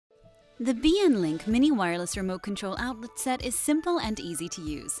The BN-Link Mini Wireless Remote Control Outlet Set is simple and easy to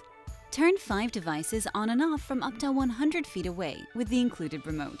use. Turn 5 devices on and off from up to 100 feet away with the included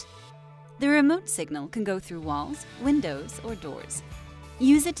remote. The remote signal can go through walls, windows, or doors.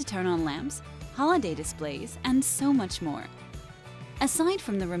 Use it to turn on lamps, holiday displays, and so much more. Aside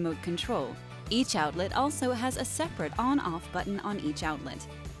from the remote control, each outlet also has a separate on-off button on each outlet.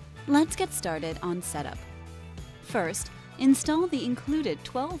 Let's get started on setup. First, install the included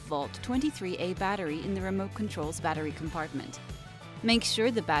 12-volt 23A battery in the remote control's battery compartment. Make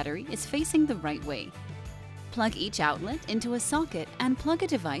sure the battery is facing the right way. Plug each outlet into a socket and plug a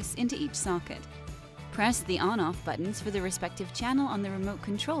device into each socket. Press the on-off buttons for the respective channel on the remote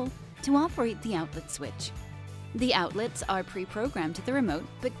control to operate the outlet switch. The outlets are pre-programmed to the remote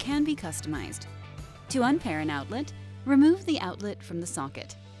but can be customized. To unpair an outlet, remove the outlet from the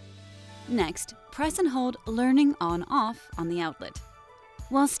socket. Next, press and hold Learning On/Off on the outlet.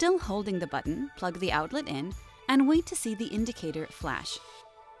 While still holding the button, plug the outlet in and wait to see the indicator flash.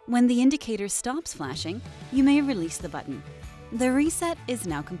 When the indicator stops flashing, you may release the button. The reset is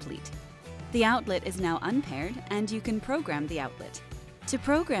now complete. The outlet is now unpaired and you can program the outlet. To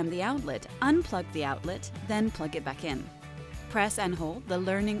program the outlet, unplug the outlet, then plug it back in. Press and hold the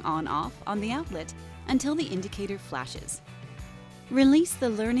Learning On/Off on the outlet until the indicator flashes. Release the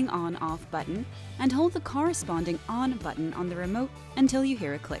Learning On/Off button and hold the corresponding On button on the remote until you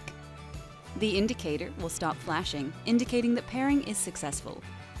hear a click. The indicator will stop flashing, indicating that pairing is successful.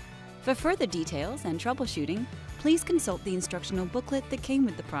 For further details and troubleshooting, please consult the instructional booklet that came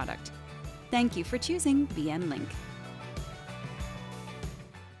with the product. Thank you for choosing BN-Link.